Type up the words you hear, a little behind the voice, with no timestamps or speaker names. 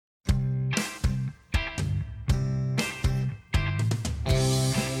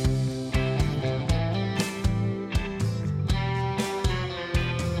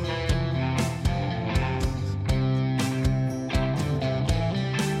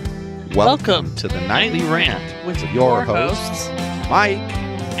Welcome to the Nightly Rant with your hosts, Mike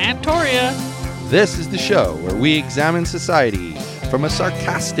and Torya. This is the show where we examine society from a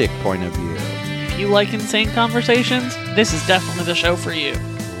sarcastic point of view. If you like insane conversations, this is definitely the show for you.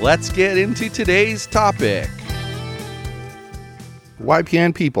 Let's get into today's topic.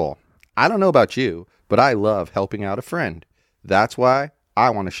 YPN people, I don't know about you, but I love helping out a friend. That's why I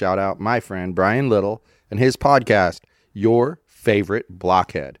want to shout out my friend Brian Little and his podcast, Your Favorite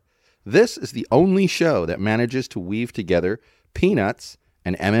Blockhead. This is the only show that manages to weave together peanuts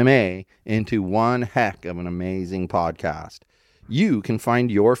and MMA into one heck of an amazing podcast. You can find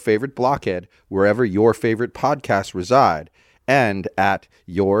Your Favorite Blockhead wherever your favorite podcasts reside and at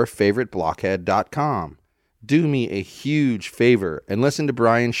yourfavoriteblockhead.com. Do me a huge favor and listen to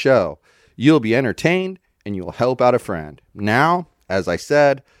Brian's show. You'll be entertained and you'll help out a friend. Now, as I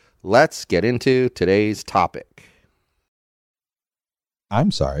said, let's get into today's topic. I'm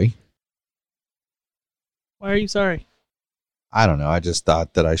sorry. Why are you sorry? I don't know. I just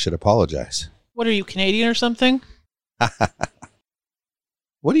thought that I should apologize. What are you, Canadian or something?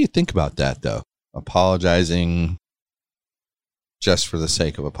 What do you think about that, though? Apologizing just for the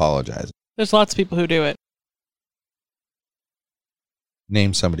sake of apologizing. There's lots of people who do it.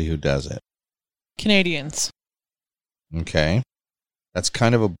 Name somebody who does it. Canadians. Okay. That's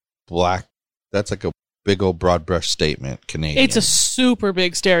kind of that's like a big old broad brush statement, Canadian. It's a super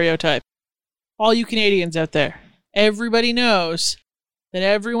big stereotype. All you Canadians out there, everybody knows that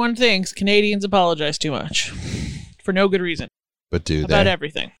everyone thinks Canadians apologize too much. For no good reason. But do they? About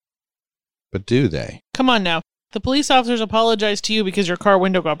everything. But do they? Come on now. The police officers apologize to you because your car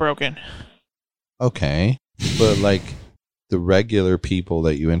window got broken. Okay. But like the regular people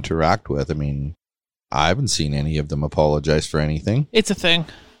that you interact with, I mean, I haven't seen any of them apologize for anything. It's a thing.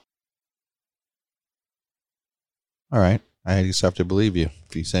 All right. I just have to believe you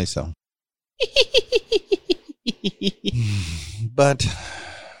if you say so. But,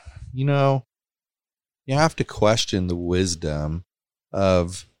 you know, you have to question the wisdom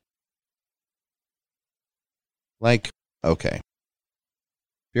of, like, okay,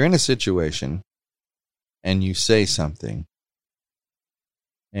 if you're in a situation and you say something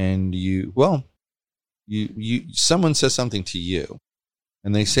and someone says something to you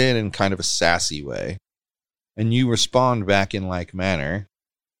and they say it in kind of a sassy way and you respond back in like manner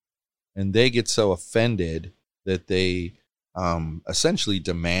and they get so offended that they essentially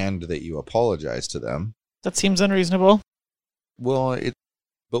demand that you apologize to them. That seems unreasonable. Well,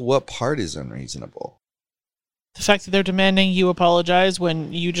 but what part is unreasonable? The fact that they're demanding you apologize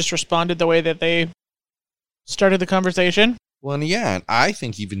when you just responded the way that they started the conversation? Well, yeah, and I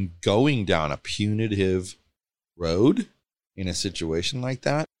think even going down a punitive road in a situation like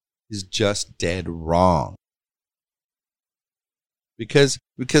that is just dead wrong. Because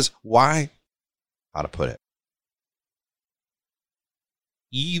why? How to put it?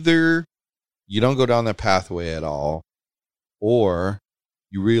 Either you don't go down that pathway at all, or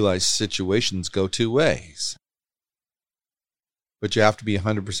you realize situations go two ways. But you have to be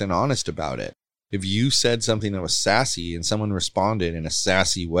 100% honest about it. If you said something that was sassy and someone responded in a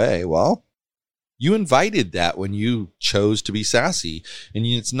sassy way, well, you invited that when you chose to be sassy. And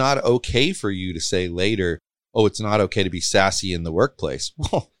it's not okay for you to say later, oh, it's not okay to be sassy in the workplace.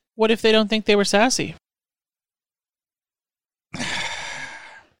 Well, what if they don't think they were sassy?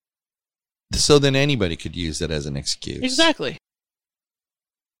 So then anybody could use that as an excuse. Exactly.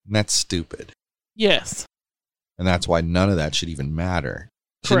 And that's stupid. Yes. And that's why none of that should even matter.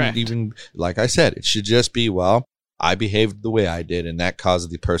 Correct. Even, like I said, it should just be, well, I behaved the way I did, and that caused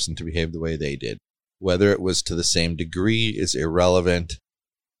the person to behave the way they did. Whether it was to the same degree is irrelevant.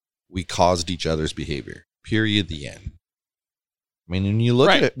 We caused each other's behavior. Period. The end. I mean,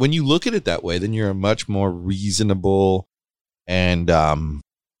 when you look at it that way, then you're a much more reasonable and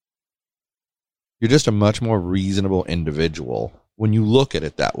you're just a much more reasonable individual when you look at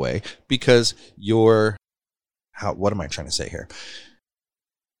it that way, because what am I trying to say here?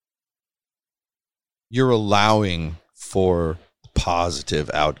 You're allowing for positive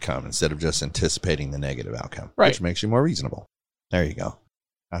outcome instead of just anticipating the negative outcome, right, which makes you more reasonable. There you go.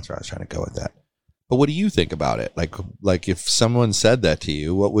 That's where I was trying to go with that. But what do you think about it? Like if someone said that to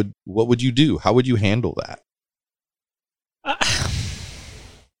you, what would you do? How would you handle that?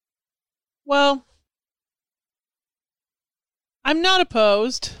 Well, I'm not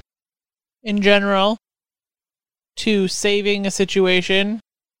opposed in general to saving a situation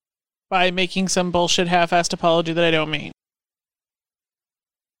by making some bullshit half-assed apology that I don't mean.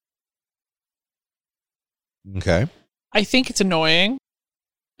 Okay. I think it's annoying,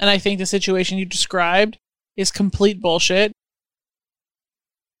 and I think the situation you described is complete bullshit.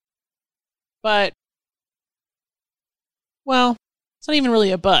 But, well, it's not even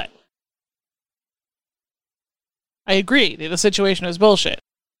really a but. I agree that the situation is bullshit.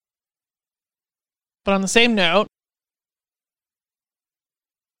 But on the same note,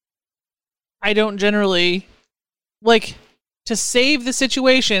 I don't generally, like, to save the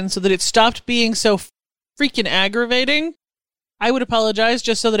situation so that it stopped being so freaking aggravating, I would apologize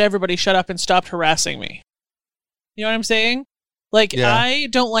just so that everybody shut up and stopped harassing me. You know what I'm saying? Like, Yeah. I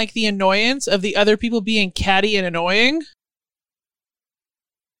don't like the annoyance of the other people being catty and annoying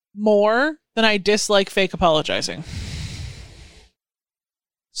more than I dislike fake apologizing.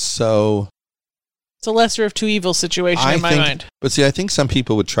 So It's a lesser of two evils situation in my mind. But see, I think some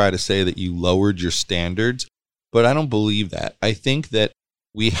people would try to say that you lowered your standards, but I don't believe that. I think that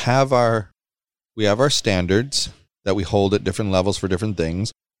we have our standards that we hold at different levels for different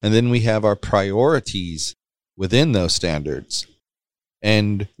things, and then we have our priorities within those standards.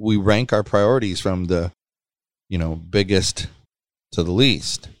 And we rank our priorities from the, biggest to the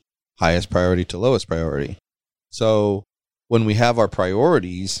least, highest priority to lowest priority. So when we have our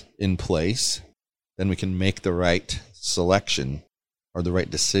priorities in place, then we can make the right selection or the right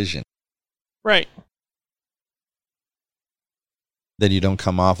decision. Right. Then you don't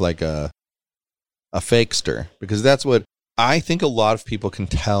come off like a fakester, because that's what I think a lot of people can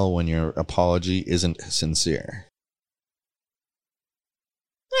tell when your apology isn't sincere.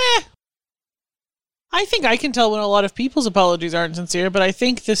 I think I can tell when a lot of people's apologies aren't sincere, but I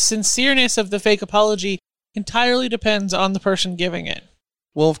think the sincereness of the fake apology entirely depends on the person giving it.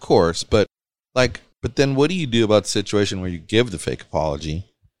 Well, of course, but then what do you do about the situation where you give the fake apology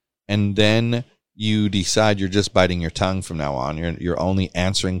and then you decide you're just biting your tongue from now on? You're only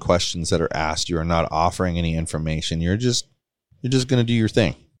answering questions that are asked. You are not offering any information. You're just going to do your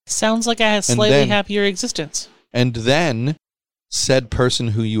thing. Sounds like a slightly happier existence. And then said person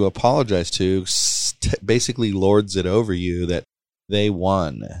who you apologize to basically lords it over you that they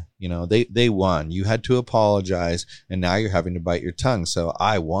won. They won. You had to apologize, and now you're having to bite your tongue. So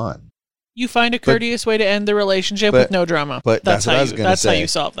I won. You find a courteous way to end the relationship with no drama. But that's what I was going to say. That's how you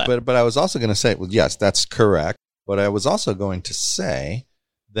solve that. But I was also going to say, well, yes, that's correct. But I was also going to say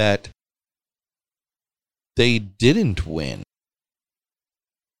that they didn't win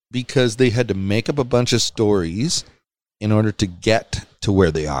because they had to make up a bunch of stories in order to get to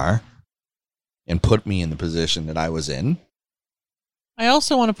where they are and put me in the position that I was in. I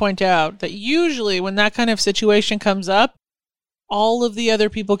also want to point out that usually when that kind of situation comes up, all of the other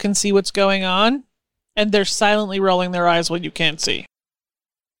people can see what's going on, and they're silently rolling their eyes when you can't see.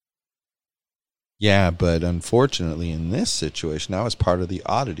 Yeah, but unfortunately in this situation, that was part of the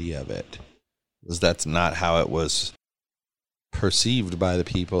oddity of it. That's not how it was perceived by the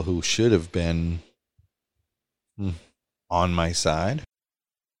people who should have been on my side.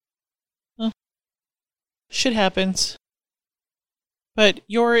 Shit happens. But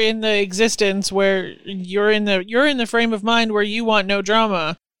you're in the existence where you're in the frame of mind where you want no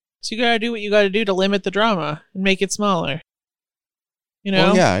drama. So you gotta do what you gotta do to limit the drama and make it smaller.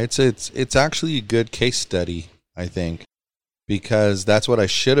 Well, yeah, it's actually a good case study, I think, because that's what I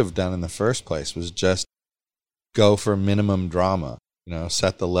should have done in the first place, was just go for minimum drama.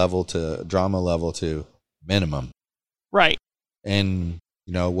 Set the drama level to minimum. Right. And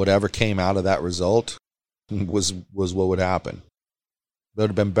whatever came out of that result was what would happen. That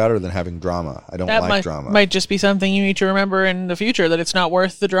would have been better than having drama. I don't like drama. Might just be something you need to remember in the future, that it's not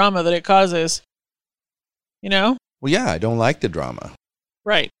worth the drama that it causes. Well, yeah, I don't like the drama.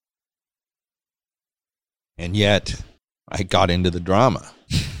 Right. And yet, I got into the drama.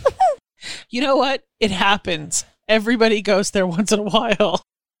 You know what? It happens. Everybody goes there once in a while.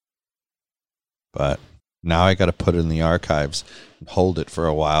 But now I got to put it in the archives and hold it for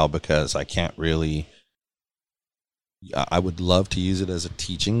a while, because I can't really... I would love to use it as a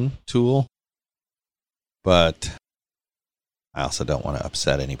teaching tool, but I also don't want to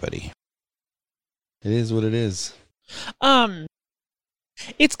upset anybody. It is what it is.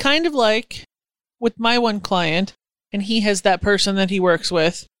 It's kind of like with my one client, and he has that person that he works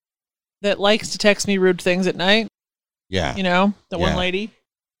with that likes to text me rude things at night. Yeah. One lady.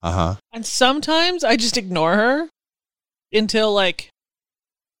 Uh-huh. And sometimes I just ignore her until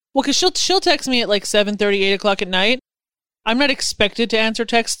because she'll text me at 7:30, 8 o'clock at night. I'm not expected to answer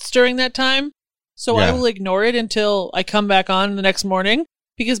texts during that time, so I will ignore it until I come back on the next morning,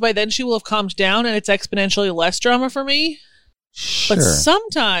 because by then she will have calmed down and it's exponentially less drama for me. Sure. But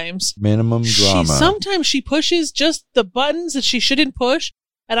sometimes minimum drama. Sometimes she pushes just the buttons that she shouldn't push,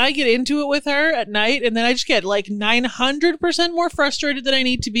 and I get into it with her at night, and then I just get 900% more frustrated than I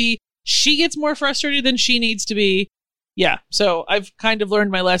need to be. She gets more frustrated than she needs to be. Yeah, so I've kind of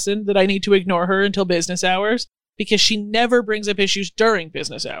learned my lesson that I need to ignore her until business hours because she never brings up issues during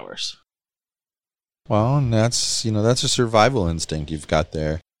business hours. Well, and that's a survival instinct you've got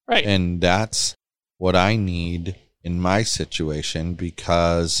there. Right. And that's what I need in my situation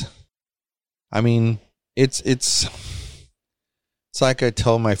because, I mean, it's like I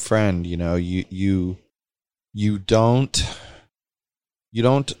tell my friend, you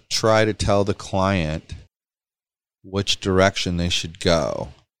don't try to tell the client which direction they should go.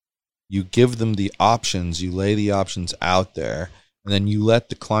 You give them the options, you lay the options out there, and then you let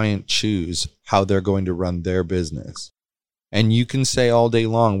the client choose how they're going to run their business. And you can say all day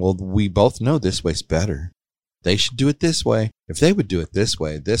long, well, we both know this way's better. They should do it this way. If they would do it this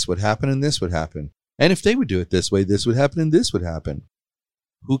way, this would happen and this would happen. And if they would do it this way, this would happen and this would happen.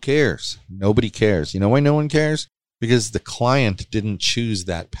 Who cares? Nobody cares. You know why no one cares? Because the client didn't choose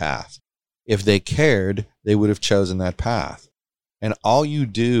that path. If they cared, they would have chosen that path. And all you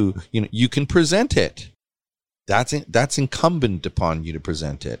do, you can present it. That's incumbent upon you to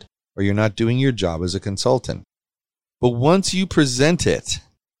present it, or you're not doing your job as a consultant. But once you present it,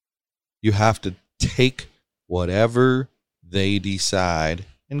 you have to take whatever they decide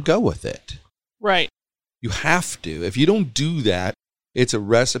and go with it. Right. You have to. If you don't do that, it's a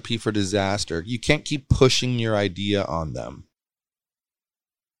recipe for disaster. You can't keep pushing your idea on them.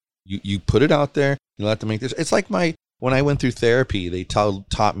 You put it out there, you let them make this. It's like when I went through therapy, they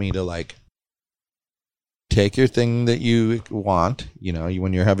taught me to take your thing that you want,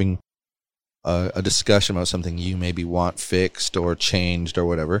 when you're having a discussion about something you maybe want fixed or changed or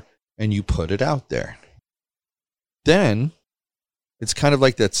whatever, and you put it out there. Then it's kind of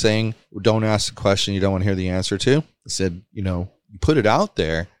like that saying, don't ask a question you don't want to hear the answer to. I said, you put it out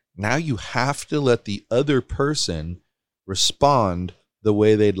there. Now you have to let the other person respond the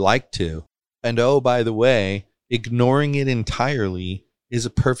way they'd like to. And oh, by the way, ignoring it entirely is a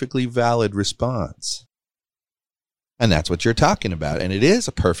perfectly valid response. And that's what you're talking about. And it is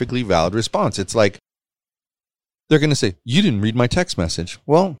a perfectly valid response. It's like they're going to say, you didn't read my text message.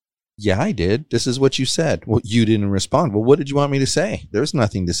 Well, yeah, I did. This is what you said. Well, you didn't respond. Well, what did you want me to say? There's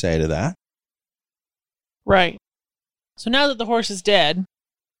nothing to say to that. Right. So now that the horse is dead,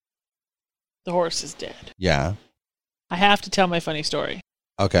 Yeah. I have to tell my funny story.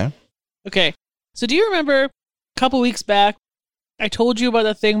 Okay. So do you remember a couple weeks back, I told you about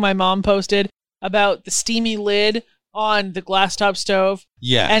the thing my mom posted about the steamy lid on the glass top stove?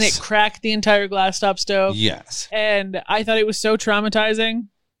 Yes. And it cracked the entire glass top stove? Yes. And I thought it was so traumatizing.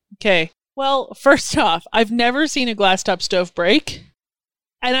 Okay. Well, first off, I've never seen a glass top stove break.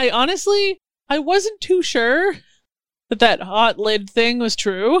 And I wasn't too sure that hot lid thing was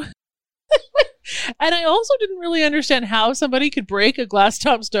true. And I also didn't really understand how somebody could break a glass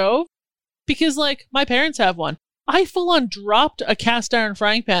top stove because, my parents have one. I full on dropped a cast iron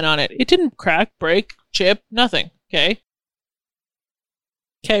frying pan on it. It didn't crack, break, chip, nothing. Okay,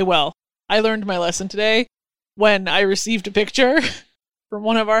 well, I learned my lesson today when I received a picture from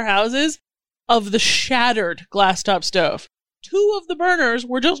one of our houses of the shattered glass top stove. 2 of the burners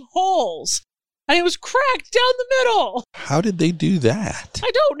were just holes, and it was cracked down the middle. How did they do that?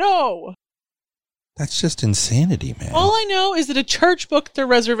 I don't know. That's just insanity, man. All I know is that a church booked their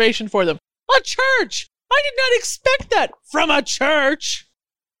reservation for them. A church! I did not expect that from a church.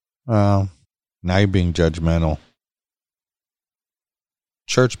 Well, now you're being judgmental.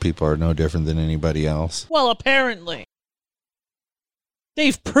 Church people are no different than anybody else. Well, apparently.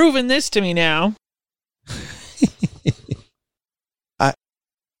 They've proven this to me now.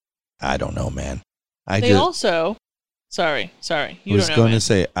 I don't know, man. Sorry. I was going to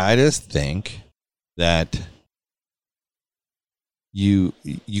say, I just think that you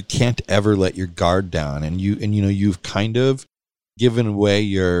can't ever let your guard down, and you've kind of given away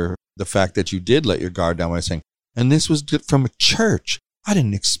the fact that you did let your guard down by saying, and this was from a church. I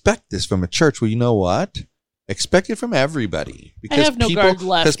didn't expect this from a church. Well, you know what? Expect it from everybody. Because I have no guard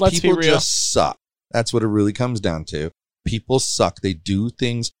left. Let's be real. People just suck. That's what it really comes down to. People suck. They do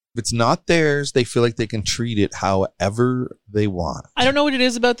things. If it's not theirs, they feel like they can treat it however they want. I don't know what it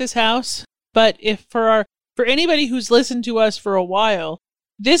is about this house, but if for anybody who's listened to us for a while,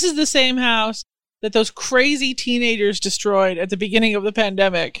 this is the same house that those crazy teenagers destroyed at the beginning of the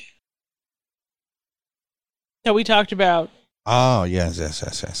pandemic that we talked about. Oh, yes.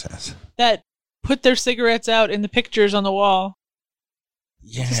 That put their cigarettes out in the pictures on the wall.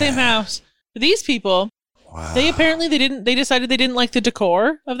 Yeah. It's the same house. But these people, wow. They decided they didn't like the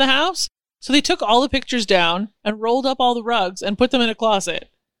decor of the house. So they took all the pictures down and rolled up all the rugs and put them in a closet.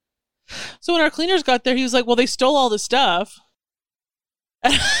 So when our cleaners got there, he was like, well, they stole all the stuff.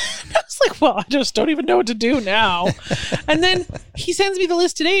 And I was like, well, I just don't even know what to do now. And then he sends me the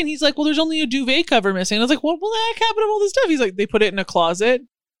list today and he's like, well, there's only a duvet cover missing. And I was like, what the heck happened to all this stuff? He's like, they put it in a closet.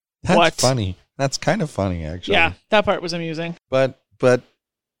 That's What? funny. That's kind of funny, actually. Yeah, that part was amusing. But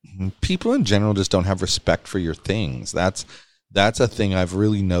people in general just don't have respect for your things. That's a thing I've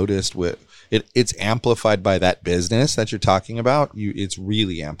really noticed with it. It's amplified by that business that you're talking about. It's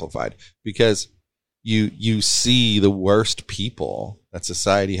really amplified because you see the worst people that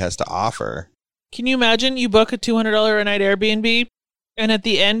society has to offer. Can you imagine you book a $200 a night Airbnb and at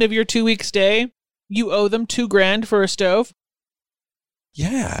the end of your 2-week stay, you owe them $2,000 for a stove?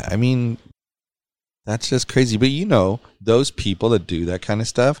 Yeah, I mean, that's just crazy. But those people that do that kind of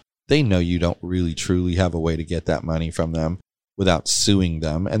stuff, they know you don't really truly have a way to get that money from them without suing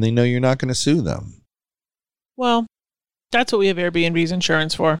them, and they know you're not going to sue them. Well, that's what we have Airbnb's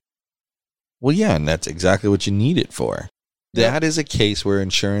insurance for. Well, yeah, and that's exactly what you need it for. Yep. That is a case where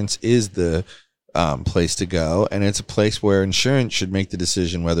insurance is the place to go, and it's a place where insurance should make the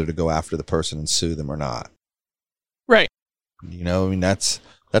decision whether to go after the person and sue them or not. Right.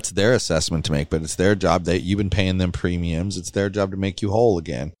 That's their assessment to make, but it's their job. That you've been paying them premiums. It's their job to make you whole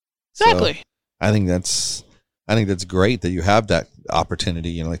again. Exactly. So I think that's great that you have that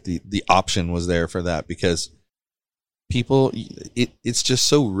opportunity. Like the option was there for that because people, it's just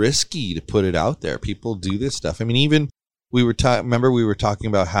so risky to put it out there. People do this stuff. I mean, even we were talking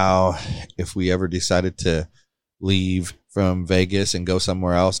about how if we ever decided to leave from Vegas and go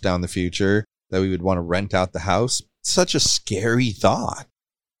somewhere else down the future, that we would want to rent out the house. Such a scary thought.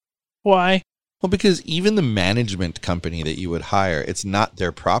 Why? Well, because even the management company that you would hire, it's not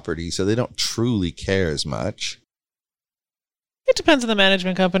their property, so they don't truly care as much. It depends on the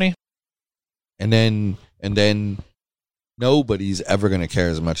management company. And then nobody's ever going to care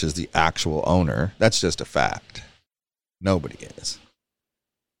as much as the actual owner. That's just a fact. Nobody is.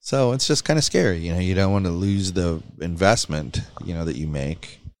 So it's just kind of scary. You don't want to lose the investment, that you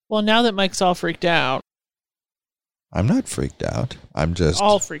make. Well, now that Mike's all freaked out. I'm not freaked out. I'm just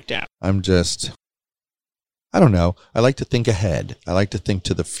all freaked out. I don't know. I like to think ahead. I like to think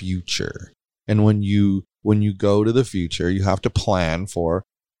to the future. And when you go to the future, you have to plan for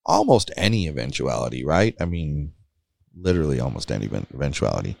almost any eventuality, right? I mean, literally almost any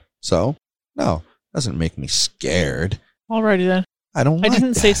eventuality. So, no, it doesn't make me scared. Alrighty then. I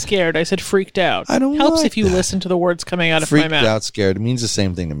didn't say scared. I said freaked out. I don't Helps like if you that. listen to the words coming out of my mouth. Freaked out, scared. It means the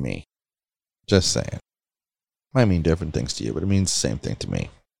same thing to me. Just saying. Might mean different things to you, but it means the same thing to me.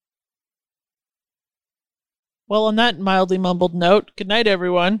 Well, on that mildly mumbled note, good night,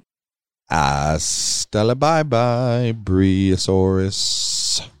 everyone. Hasta la bye-bye,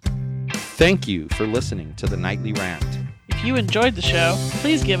 Briosaurus. Thank you for listening to the Nightly Rant. If you enjoyed the show,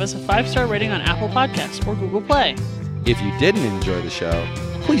 please give us a 5-star rating on Apple Podcasts or Google Play. If you didn't enjoy the show,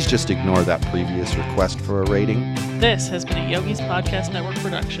 please just ignore that previous request for a rating. This has been a Yogi's Podcast Network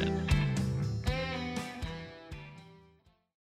production.